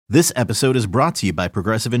This episode is brought to you by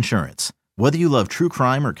Progressive Insurance. Whether you love true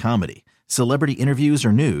crime or comedy, celebrity interviews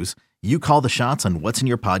or news, you call the shots on what's in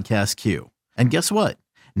your podcast queue. And guess what?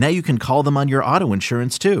 Now you can call them on your auto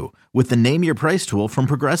insurance too with the Name Your Price tool from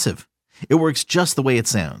Progressive. It works just the way it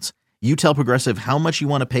sounds. You tell Progressive how much you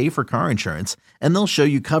want to pay for car insurance, and they'll show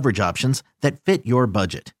you coverage options that fit your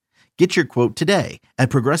budget. Get your quote today at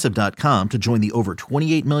Progressive.com to join the over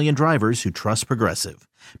 28 million drivers who trust Progressive.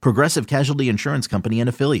 Progressive Casualty Insurance Company and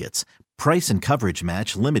Affiliates. Price and coverage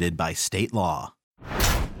match limited by state law.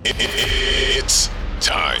 It's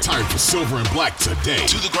time for Silver and Black today.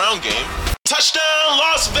 To the ground game. Touchdown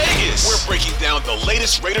Las Vegas. We're breaking down the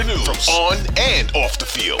latest Raider news from on and off the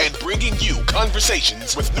field and bringing you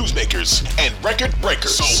conversations with newsmakers and record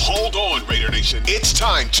breakers. So hold on, Raider Nation. It's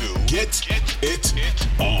time to get it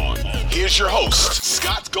on. Here's your hosts,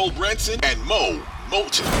 Scott Goldbranson and Mo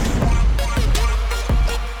Moulton.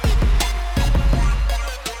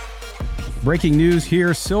 Breaking news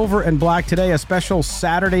here, Silver and Black today, a special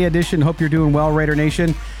Saturday edition. Hope you're doing well, Raider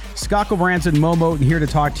Nation. Scott Goldbranson, Mo Moulton here to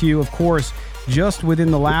talk to you. Of course, just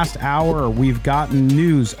within the last hour, we've gotten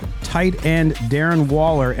news. Tight end Darren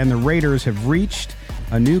Waller and the Raiders have reached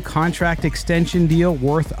a new contract extension deal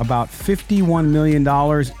worth about $51 million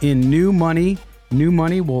in new money.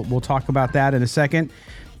 We'll talk about that in a second.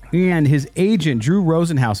 And his agent, Drew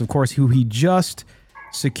Rosenhaus, of course, who he just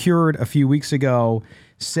secured a few weeks ago,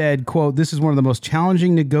 said, quote, "This is one of the most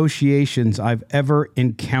challenging negotiations I've ever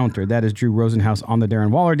encountered." That is Drew Rosenhaus on the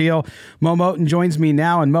Darren Waller deal. Mo Moulton joins me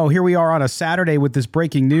now. And Mo, here we are on a Saturday with this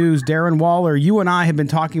breaking news. Darren Waller, you and I have been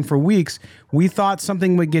talking for weeks. We thought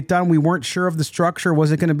something would get done. We weren't sure of the structure.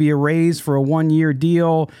 Was it going to be a raise for a one-year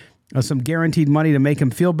deal? Some guaranteed money to make him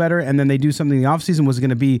feel better, and then they do something in the offseason? Was it going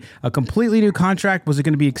to be a completely new contract? Was it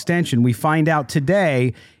going to be extension? We find out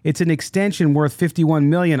today it's an extension worth $51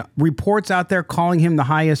 million. Reports out there calling him the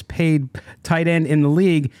highest paid tight end in the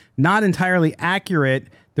league. Not entirely accurate.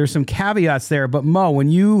 There's some caveats there. But Mo,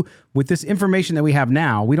 with this information that we have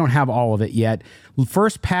now, we don't have all of it yet.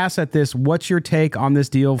 First pass at this, what's your take on this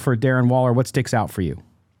deal for Darren Waller? What sticks out for you?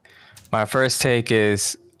 My first take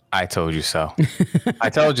is, I told you so. I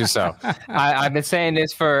told you so. I've been saying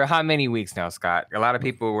this for how many weeks now, Scott? A lot of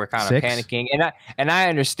people were kind of panicking. And I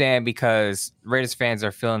understand, because Raiders fans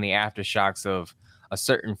are feeling the aftershocks of a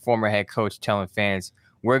certain former head coach telling fans,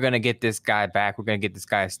 we're going to get this guy back. We're going to get this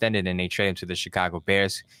guy extended. And they trade him to the Chicago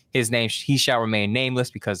Bears. His name, he shall remain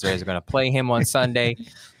nameless because they're going to play him on Sunday.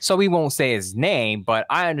 So we won't say his name. But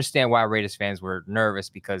I understand why Raiders fans were nervous,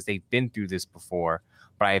 because they've been through this before.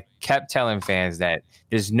 But I kept telling fans that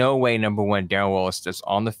there's no way, number one, Darren Waller steps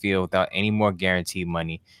on the field without any more guaranteed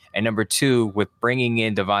money. And number two, with bringing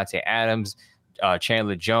in Davante Adams,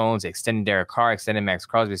 Chandler Jones, extending Derek Carr, extending Max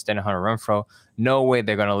Crosby, extending Hunter Renfrow, no way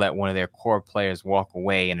they're going to let one of their core players walk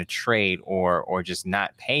away in a trade or just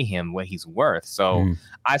not pay him what he's worth. So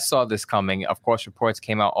I saw this coming. Of course, reports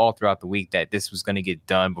came out all throughout the week that this was going to get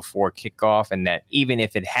done before kickoff, and that even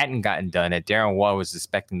if it hadn't gotten done, that Darren Waller was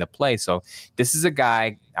expecting to play. So this is a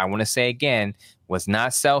guy, I want to say again, was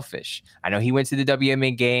not selfish. I know he went to the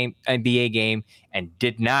NBA game and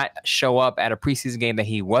did not show up at a preseason game that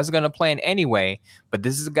he was going to play in anyway. But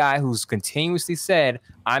this is a guy who's continuously said,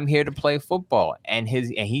 I'm here to play football. And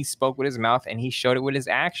he spoke with his mouth, and he showed it with his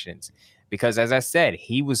actions. Because as I said,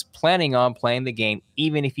 he was planning on playing the game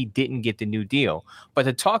even if he didn't get the new deal. But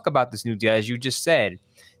to talk about this new deal, as you just said,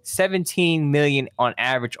 $17 million on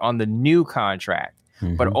average on the new contract.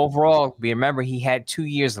 But overall, remember, he had 2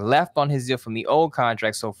 years left on his deal from the old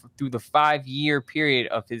contract. So through the 5-year period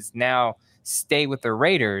of his now stay with the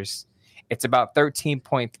Raiders, it's about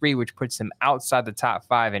 13.3, which puts him outside the top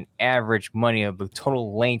 5 in average money of the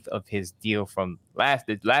total length of his deal from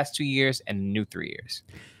the last 2 years and the new 3 years.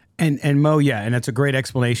 And Mo, yeah, and that's a great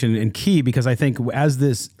explanation and key, because I think as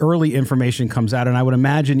this early information comes out, and I would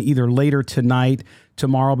imagine either later tonight,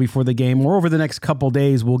 tomorrow before the game, or over the next couple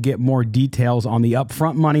days, we'll get more details on the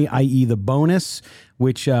upfront money, i.e. the bonus,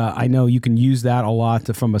 which I know you can use that a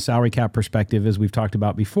lot from a salary cap perspective, as we've talked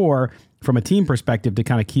about before, from a team perspective to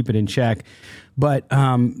kind of keep it in check. But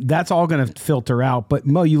that's all going to filter out. But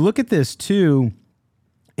Mo, you look at this too,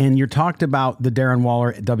 and you talked about the Darren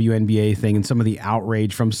Waller WNBA thing and some of the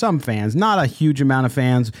outrage from some fans, not a huge amount of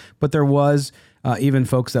fans, but there was even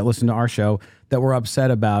folks that listen to our show that were upset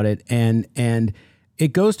about it. And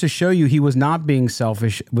it goes to show you he was not being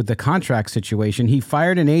selfish with the contract situation. He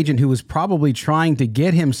fired an agent who was probably trying to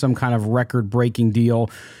get him some kind of record-breaking deal,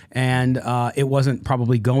 and it wasn't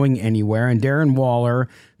probably going anywhere. And Darren Waller,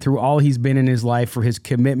 through all he's been in his life, for his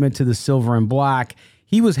commitment to the silver and black,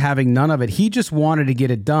 he was having none of it. He just wanted to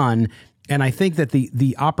get it done. And I think that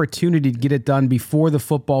the opportunity to get it done before the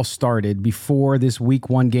football started, before this week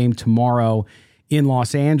 1 game tomorrow in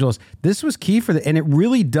Los Angeles, this was key for and it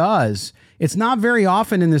really does. It's not very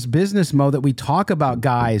often in this business, Mo, that we talk about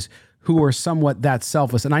guys who are somewhat that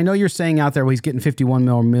selfless. And I know you're saying out there, well, he's getting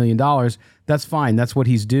 $51 million. That's fine. That's what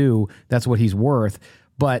he's due. That's what he's worth.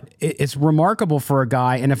 But it's remarkable for a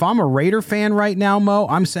guy. And if I'm a Raider fan right now, Mo,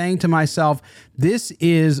 I'm saying to myself, this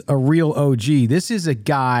is a real OG. This is a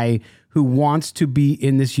guy who wants to be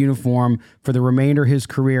in this uniform for the remainder of his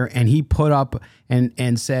career. And he put up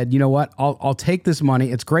and said, you know what, I'll take this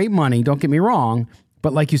money. It's great money. Don't get me wrong.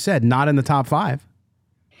 But like you said, not in the top 5.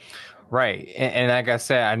 Right. And like I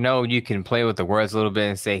said, I know you can play with the words a little bit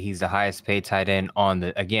and say he's the highest paid tight end on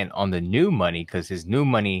the new money, because his new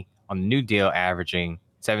money on the new deal averaging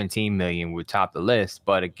 $17 million would top the list.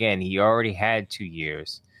 But again, he already had 2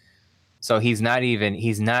 years. So he's not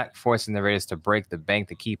forcing the Raiders to break the bank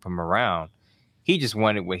to keep him around. He just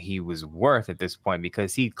wanted what he was worth at this point,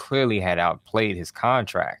 because he clearly had outplayed his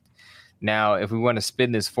contract. Now, if we want to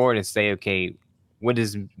spin this forward and say, okay, what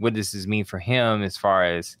does this mean for him as far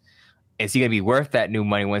as, is he going to be worth that new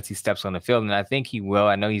money once he steps on the field? And I think he will.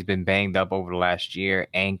 I know he's been banged up over the last year,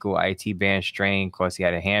 ankle, IT band strain. Of course, he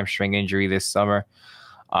had a hamstring injury this summer.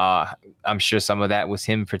 I'm sure some of that was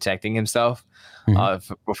him protecting himself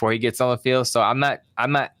before he gets on the field. So I'm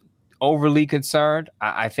not overly concerned.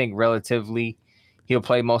 I think relatively he'll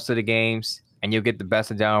play most of the games, and you'll get the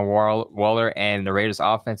best of Darren Waller, and the Raiders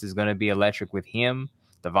offense is going to be electric with him,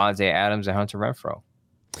 Davante Adams, and Hunter Renfrow.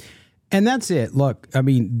 And that's it. Look, I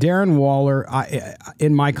mean, Darren Waller,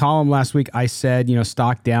 in my column last week, I said,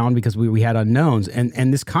 stock down because we had unknowns.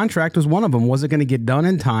 And this contract was one of them. Was it going to get done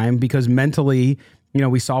in time? Because mentally,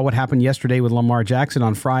 we saw what happened yesterday with Lamar Jackson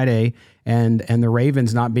on Friday and the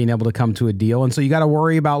Ravens not being able to come to a deal. And so you got to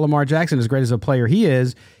worry about Lamar Jackson. As great as a player he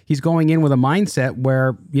is, he's going in with a mindset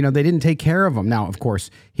where, they didn't take care of him. Now, of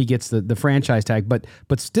course, he gets the franchise tag,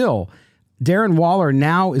 but still, Darren Waller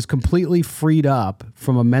now is completely freed up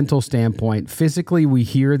from a mental standpoint. Physically, we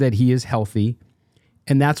hear that he is healthy,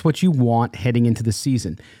 and that's what you want heading into the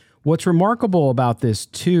season. What's remarkable about this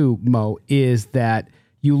too, Mo, is that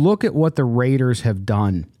you look at what the Raiders have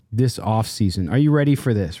done this offseason. Are you ready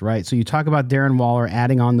for this, right? So you talk about Darren Waller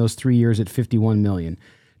adding on those 3 years at $51 million.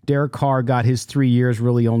 Derek Carr got his 3 years,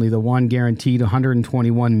 really only the one guaranteed,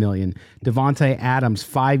 $121 million. Davante Adams,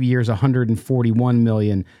 5 years, $141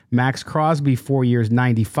 million. Max Crosby, 4 years,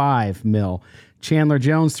 $95 million. Chandler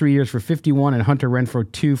Jones, 3 years for $51 million, and Hunter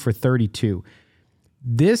Renfrow, 2 for $32 million.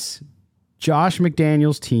 This Josh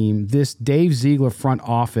McDaniels team, this Dave Ziegler front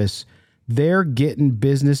office, they're getting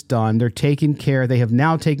business done. They're taking care. They have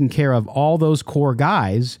now taken care of all those core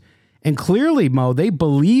guys. And clearly, Mo, they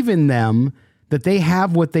believe in them, that they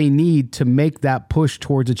have what they need to make that push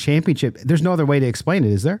towards a championship. There's no other way to explain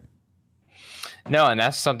it, is there? No, and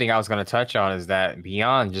that's something I was going to touch on, is that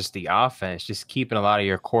beyond just the offense, just keeping a lot of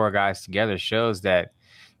your core guys together shows that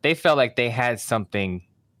they felt like they had something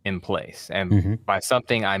in place. And by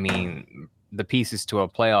something, I mean the pieces to a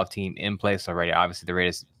playoff team in place already. Obviously, the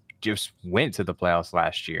Raiders just went to the playoffs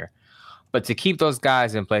last year. But to keep those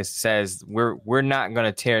guys in place says we're not going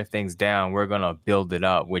to tear things down. We're going to build it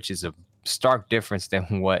up, which is a stark difference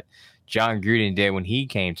than what John Gruden did when he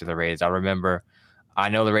came to the Raiders. I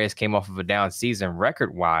know the Raiders came off of a down season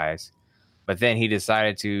record-wise, but then he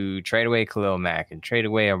decided to trade away Khalil Mack and trade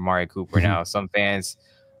away Amari Cooper. Now, some fans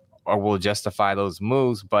will justify those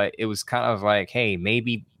moves, but it was kind of like, hey,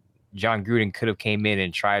 maybe John Gruden could have came in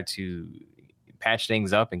and tried to patch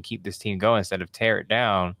things up and keep this team going instead of tear it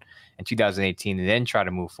down in 2018 and then try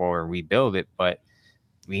to move forward and rebuild it. But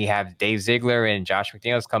we have Dave Ziegler and Josh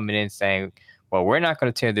McDaniels coming in saying, well, we're not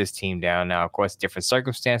going to tear this team down. Now, of course, different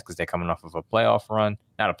circumstance because they're coming off of a playoff run,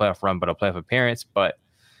 not a playoff run, but a playoff appearance. But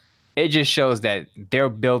it just shows that they're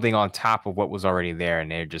building on top of what was already there, and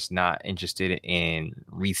they're just not interested in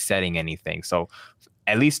resetting anything. So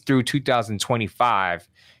at least through 2025,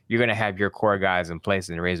 you're going to have your core guys in place,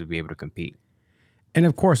 and the Rays will be able to compete. And,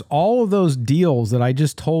 of course, all of those deals that I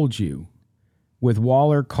just told you with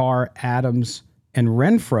Waller, Carr, Adams, and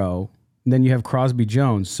Renfrow, and then you have Crosby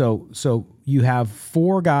Jones. So you have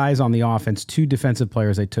 4 guys on the offense, 2 defensive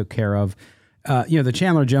players they took care of. The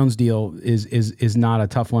Chandler Jones deal is not a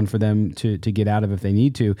tough one for them to get out of if they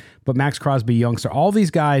need to. But Max Crosby, youngster, all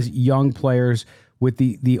these guys, young players, with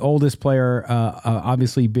the oldest player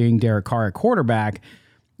obviously being Derek Carr at quarterback.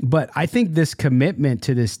 But I think this commitment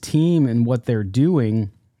to this team and what they're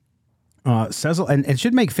doing says, and it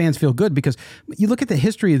should make fans feel good, because you look at the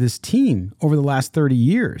history of this team over the last 30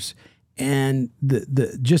 years and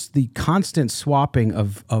the constant swapping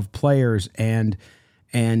of players and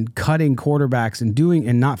and cutting quarterbacks and doing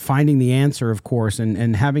and not finding the answer, of course,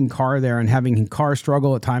 and having Carr there and having Carr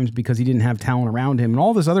struggle at times because he didn't have talent around him and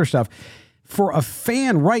all this other stuff. For a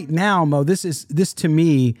fan right now, Mo, this to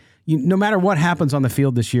me, no matter what happens on the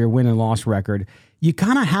field this year, win and loss record, you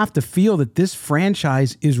kind of have to feel that this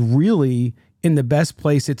franchise is really in the best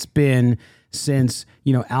place it's been since,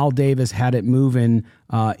 Al Davis had it moving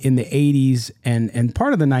in the 80s and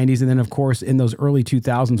part of the 90s. And then, of course, in those early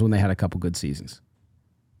 2000s when they had a couple good seasons.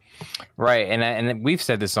 Right. And we've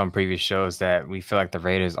said this on previous shows that we feel like the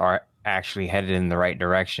Raiders are actually headed in the right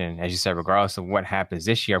direction. As you said, regardless of what happens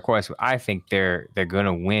this year, of course, I think they're going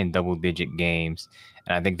to win double-digit games.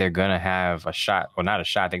 And I think they're going to have a shot. Well, not a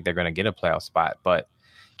shot. I think they're going to get a playoff spot. But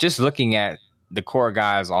just looking at the core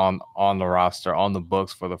guys on the roster, on the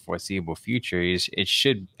books for the foreseeable future, it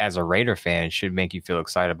should, as a Raider fan, it should make you feel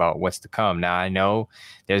excited about what's to come. Now, I know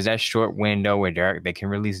there's that short window where they can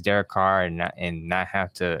release Derek Carr and not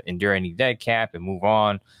have to endure any dead cap and move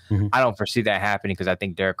on. Mm-hmm. I don't foresee that happening because I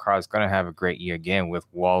think Derek Carr is going to have a great year again with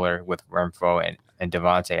Waller, with Renfro, and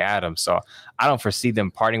Devontae Adams. So I don't foresee them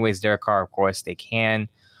parting ways. Derek Carr, of course, they can.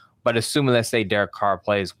 But assuming, let's say, Derek Carr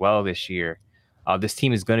plays well this year, this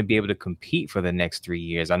team is going to be able to compete for the next 3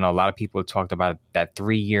 years. I know a lot of people talked about that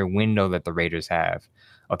 3-year window that the Raiders have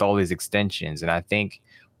with all these extensions. And I think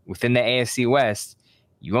within the AFC West,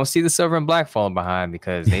 you won't see the silver and black falling behind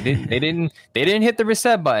because they didn't hit the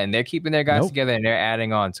reset button. They're keeping their guys together and they're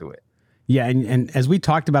adding on to it. Yeah. And as we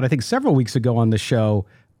talked about, I think several weeks ago on the show,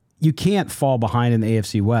 you can't fall behind in the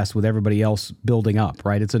AFC West with everybody else building up,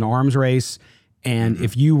 right? It's an arms race. And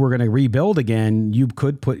if you were going to rebuild again, you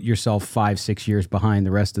could put yourself 5-6 years behind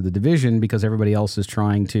the rest of the division because everybody else is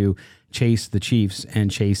trying to chase the Chiefs and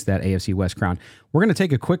chase that AFC West crown. We're going to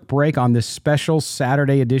take a quick break on this special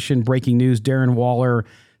Saturday edition breaking news. Darren Waller,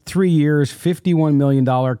 3 years, $51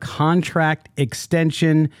 million contract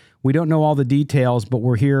extension. We don't know all the details, but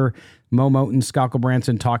we're here, Mo Moton, Scott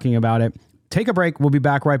Gulbransen, talking about it. Take a break. We'll be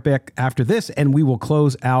back right back after this, and we will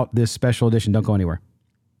close out this special edition. Don't go anywhere.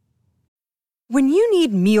 When you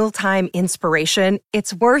need mealtime inspiration,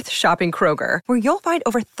 it's worth shopping Kroger, where you'll find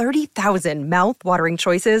over 30,000 mouth-watering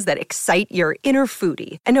choices that excite your inner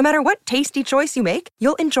foodie. And no matter what tasty choice you make,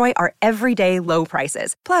 you'll enjoy our everyday low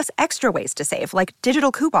prices, plus extra ways to save, like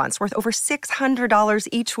digital coupons worth over $600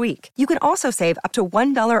 each week. You can also save up to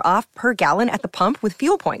 $1 off per gallon at the pump with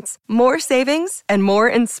fuel points. More savings and more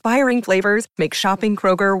inspiring flavors make shopping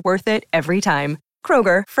Kroger worth it every time.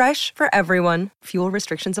 Kroger, fresh for everyone. Fuel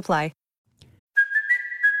restrictions apply.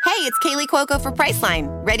 Hey, it's Kaylee Cuoco for Priceline.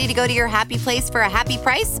 Ready to go to your happy place for a happy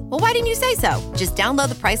price? Well, why didn't you say so? Just download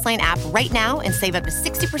the Priceline app right now and save up to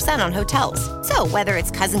 60% on hotels. So whether it's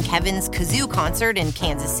Cousin Kevin's Kazoo Concert in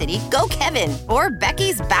Kansas City, go Kevin, or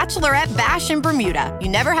Becky's Bachelorette Bash in Bermuda, you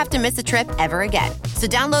never have to miss a trip ever again. So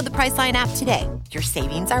download the Priceline app today. Your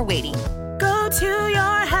savings are waiting. Go to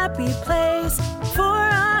your happy place for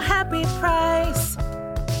a happy price.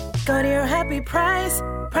 Go to your happy price,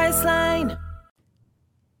 Priceline.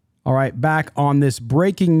 All right, back on this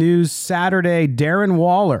breaking news Saturday, Darren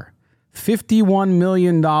Waller, $51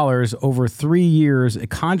 million over 3 years, a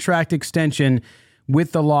contract extension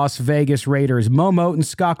with the Las Vegas Raiders. Mo Moton,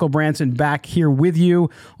 Scott Gulbransen back here with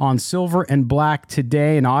you on Silver and Black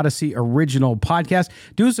today, an Odyssey original podcast.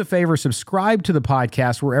 Do us a favor, subscribe to the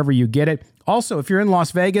podcast wherever you get it. Also, if you're in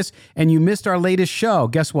Las Vegas and you missed our latest show,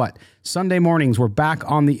 guess what? Sunday mornings, we're back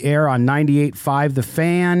on the air on 98.5 The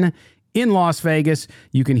Fan. In Las Vegas.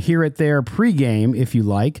 You can hear it there pregame if you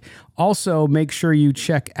like. Also, make sure you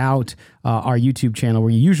check out our YouTube channel. We're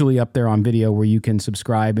usually up there on video where you can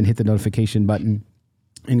subscribe and hit the notification button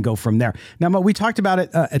and go from there. Now, Mo, we talked about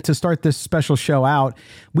it to start this special show out.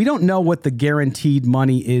 We don't know what the guaranteed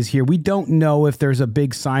money is here. We don't know if there's a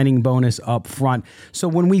big signing bonus up front. So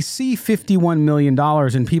when we see $51 million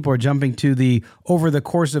and people are jumping to the, over the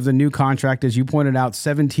course of the new contract, as you pointed out,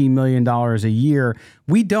 $17 million a year,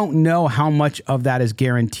 we don't know how much of that is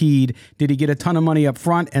guaranteed. Did he get a ton of money up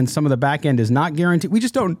front and some of the back end is not guaranteed? We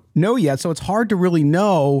just don't know yet. So it's hard to really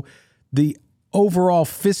know the overall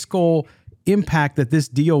fiscal impact that this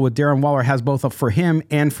deal with Darren Waller has both for him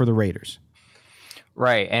and for the Raiders.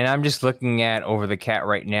 Right. And I'm just looking at Over the Cat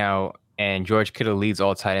right now, and George Kittle leads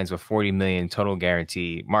all tight ends with $40 million total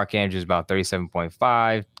guarantee. Mark Andrews about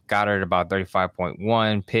 37.5, Goddard about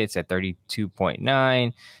 35.1, Pitts at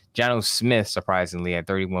 32.9, Jonnu Smith surprisingly at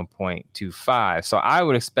 31.25. So I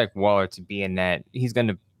would expect Waller to be in that. He's going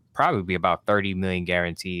to probably be about 30 million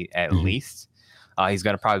guaranteed at least. He's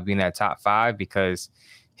going to probably be in that top 5 because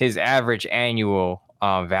his average annual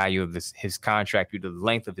value of his contract due to the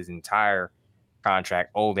length of his entire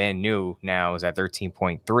contract, old and new, now is at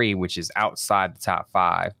 13.3, which is outside the top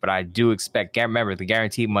 5. But I do expect, remember, the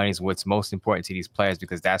guaranteed money is what's most important to these players,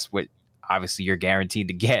 because that's what obviously you're guaranteed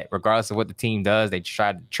to get, regardless of what the team does. They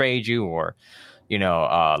try to trade you or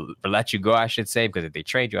let you go, I should say, because if they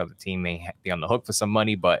trade you, the team may be on the hook for some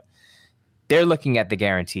money, but they're looking at the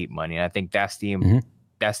guaranteed money. And I think that's the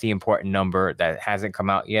important number that hasn't come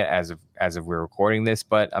out yet as of we're recording this,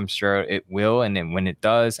 but I'm sure it will. And then when it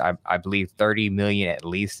does, I believe 30 million at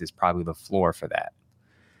least is probably the floor for that.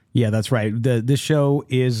 Yeah, that's right. This show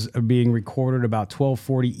is being recorded about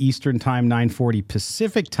 12:40 Eastern time, 9:40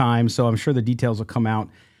 Pacific time. So I'm sure the details will come out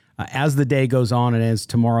as the day goes on and as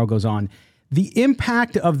tomorrow goes on. The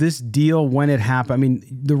impact of this deal when it happened, I mean,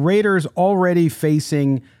 the Raiders already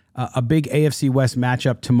facing a big AFC West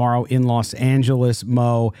matchup tomorrow in Los Angeles,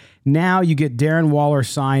 Mo. Now you get Darren Waller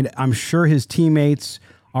signed. I'm sure his teammates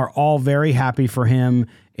are all very happy for him.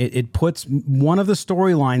 It puts one of the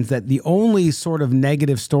storylines, that the only sort of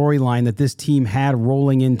negative storyline that this team had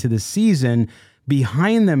rolling into the season,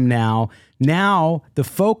 behind them now. Now the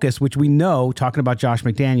focus, which we know, talking about Josh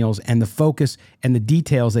McDaniels, and the focus and the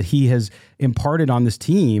details that he has imparted on this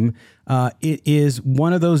team, it is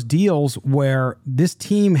one of those deals where this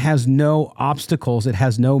team has no obstacles. It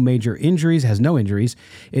has no major injuries, has no injuries.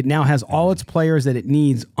 It now has all its players that it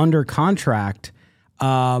needs under contract.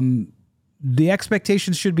 The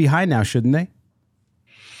expectations should be high now, shouldn't they?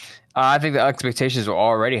 I think the expectations were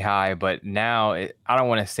already high, but now I don't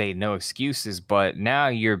want to say no excuses, but now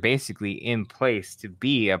you're basically in place to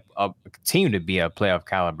be a team, to be a playoff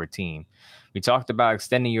caliber team. We talked about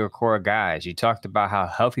extending your core guys. You talked about how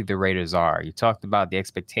healthy the Raiders are. You talked about the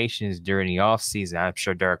expectations during the offseason. I'm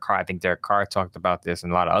sure Derek Carr talked about this,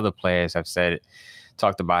 and a lot of other players have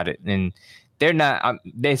talked about it. And they're not,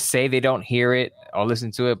 they say they don't hear it or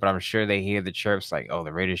listen to it, but I'm sure they hear the chirps like, oh,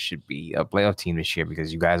 the Raiders should be a playoff team this year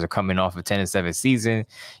because you guys are coming off a 10-7 season.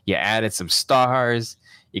 You added some stars.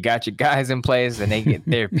 You got your guys in place and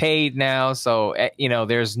they're paid now. So,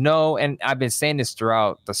 there's no, and I've been saying this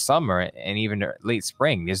throughout the summer and even late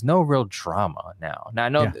spring, there's no real drama now. Now I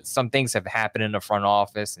know that some things have happened in the front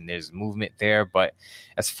office and there's movement there, but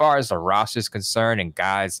as far as the roster is concerned and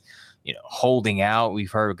guys, holding out,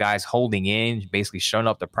 we've heard guys holding in, basically showing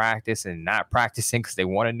up to practice and not practicing because they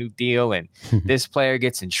want a new deal. And this player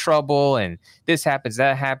gets in trouble and this happens,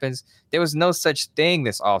 that happens. There was no such thing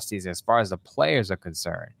this offseason as far as the players are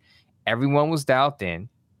concerned. Everyone was dialed in.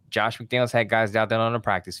 Josh McDaniels had guys dialed in on the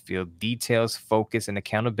practice field, details, focus, and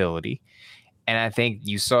accountability. And I think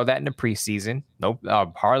you saw that in the preseason. No,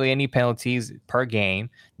 hardly any penalties per game,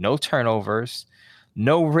 no turnovers.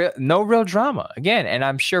 No real drama again. And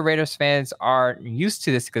I'm sure Raiders fans are used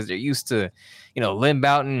to this because they're used to, Lynn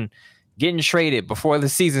Bowden getting traded before the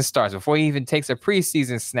season starts, before he even takes a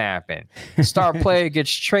preseason snap, and the star player gets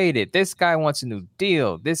traded. This guy wants a new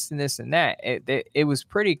deal, this and this and that. It was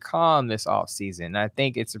pretty calm this offseason. And I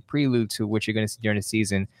think it's a prelude to what you're going to see during the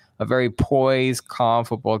season, a very poised, calm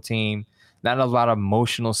football team, not a lot of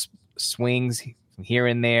emotional swings here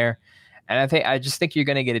and there. And I just think you're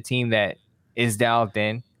going to get a team that is dialed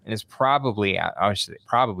in, and is probably, I should say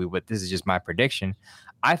probably, but this is just my prediction.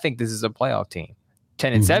 I think this is a playoff team,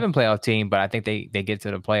 10-7 playoff team, but I think they get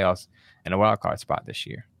to the playoffs and a wild card spot this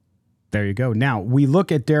year. There you go. Now we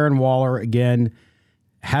look at Darren Waller again.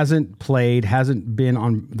 Hasn't been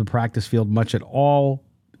on the practice field much at all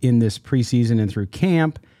in this preseason and through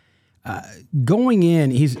camp. Going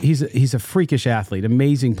in, he's a freakish athlete,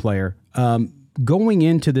 amazing player. Going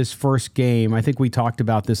into this first game, I think we talked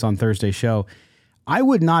about this on Thursday's show, I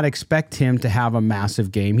would not expect him to have a massive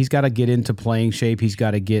game. He's got to get into playing shape. He's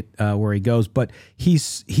got to get where he goes. But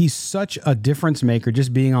he's such a difference maker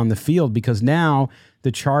just being on the field, because now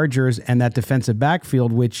the Chargers and that defensive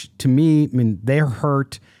backfield, which to me, they're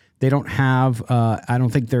hurt. They don't have, I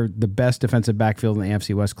don't think they're the best defensive backfield in the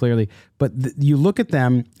AFC West, clearly. But you look at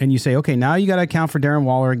them and you say, okay, now you got to account for Darren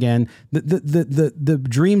Waller again. The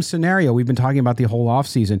dream scenario we've been talking about the whole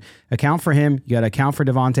offseason. Account for him. You got to account for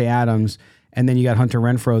Devontae Adams. And then you got Hunter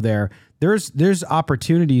Renfrow there. There's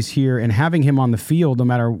opportunities here, and having him on the field, no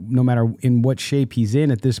matter in what shape he's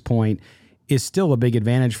in at this point, is still a big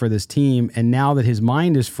advantage for this team. And now that his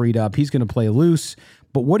mind is freed up, he's going to play loose.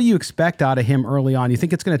 But what do you expect out of him early on? You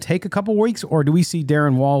think it's going to take a couple weeks, or do we see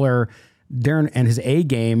Darren and his A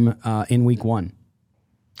game in week one?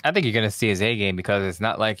 I think you're going to see his A game, because it's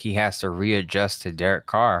not like he has to readjust to Derek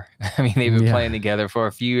Carr. I mean, they've been playing together for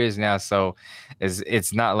a few years now, so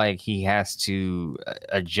it's not like he has to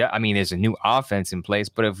adjust. I mean, there's a new offense in place,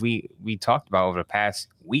 but if we talked about over the past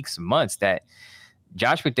weeks and months that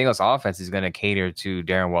Josh McDaniels' offense is going to cater to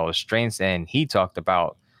Darren Waller's strengths, and he talked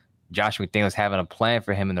about Josh McDaniels having a plan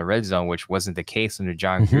for him in the red zone, which wasn't the case under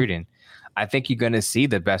John Gruden. I think you're going to see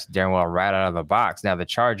the best Darren Waller right out of the box. Now, the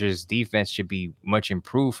Chargers defense should be much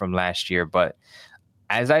improved from last year, but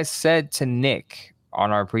as I said to Nick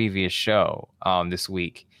on our previous show this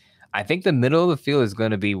week, I think the middle of the field is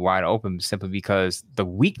going to be wide open simply because the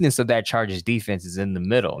weakness of that Chargers defense is in the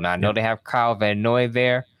middle. Now, I know they have Kyle Van Noy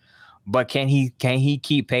there, but can he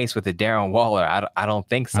keep pace with the Darren Waller? I don't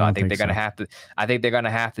think so. I think they're going to have to. I think they're going to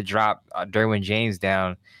have to drop Derwin James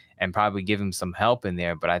down and probably give him some help in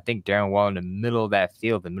there. But I think Darren Waller in the middle of that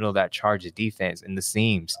field, the middle of that Chargers defense in the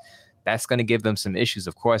seams, that's going to give them some issues.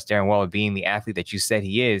 Of course, Darren Waller being the athlete that you said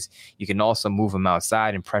he is, you can also move him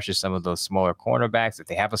outside and pressure some of those smaller cornerbacks. If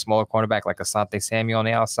they have a smaller cornerback like Asante Samuel on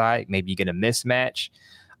the outside, maybe you get a mismatch.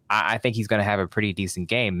 I think he's going to have a pretty decent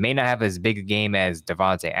game. May not have as big a game as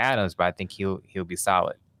Devontae Adams, but I think he'll be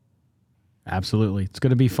solid. Absolutely. It's going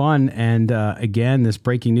to be fun. And again, this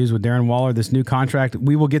breaking news with Darren Waller, this new contract,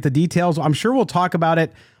 we will get the details. I'm sure we'll talk about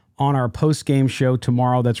it on our post-game show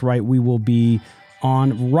tomorrow. That's right. We will be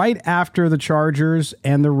on right after the Chargers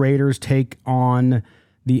and the Raiders take on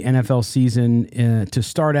the NFL season to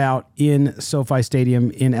start out in SoFi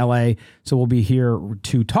Stadium in LA. So we'll be here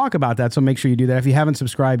to talk about that. So make sure you do that. If you haven't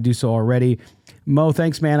subscribed, do so already. Mo,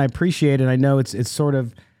 thanks, man. I appreciate it. I know it's sort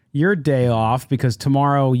of your day off because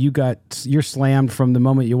tomorrow you're slammed from the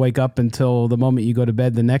moment you wake up until the moment you go to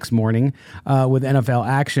bed the next morning with NFL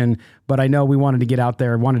action. But I know we wanted to get out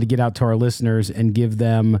there, wanted to get out to our listeners and give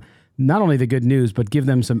them not only the good news, but give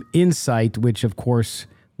them some insight, which of course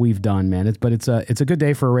we've done, man. It's a good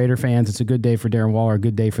day for Raider fans. It's a good day for Darren Waller, a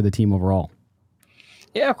good day for the team overall.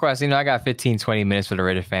 Yeah, of course. I got 15, 20 minutes for the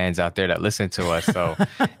Raider fans out there that listen to us. So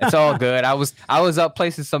it's all good. I was up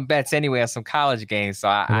placing some bets anyway on some college games. So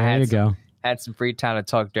I had some free time to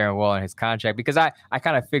talk Darren Waller and his contract because I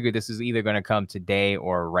kind of figured this was either going to come today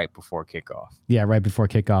or right before kickoff. Yeah, right before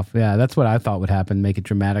kickoff. Yeah, that's what I thought would happen. Make it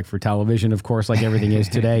dramatic for television, of course, like everything is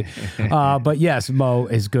today. But yes, Mo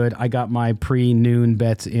is good. I got my pre-noon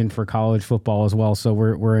bets in for college football as well, so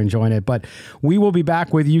we're enjoying it. But we will be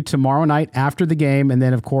back with you tomorrow night after the game, and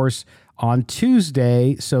then, of course, on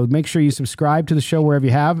Tuesday. So make sure you subscribe to the show wherever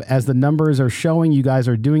you have. As the numbers are showing, you guys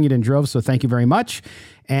are doing it in droves, so thank you very much.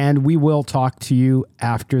 And we will talk to you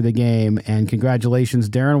after the game. And congratulations,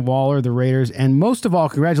 Darren Waller, the Raiders. And most of all,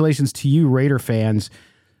 congratulations to you, Raider fans.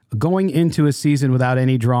 Going into a season without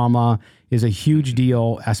any drama is a huge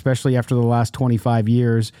deal, especially after the last 25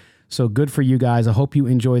 years. So good for you guys. I hope you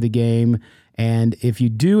enjoy the game. And if you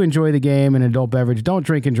do enjoy the game and adult beverage, don't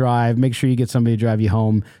drink and drive. Make sure you get somebody to drive you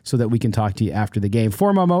home so that we can talk to you after the game.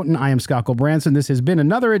 For Mo Moton, I am Scott Branson. This has been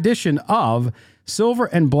another edition of Silver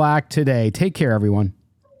and Black Today. Take care, everyone.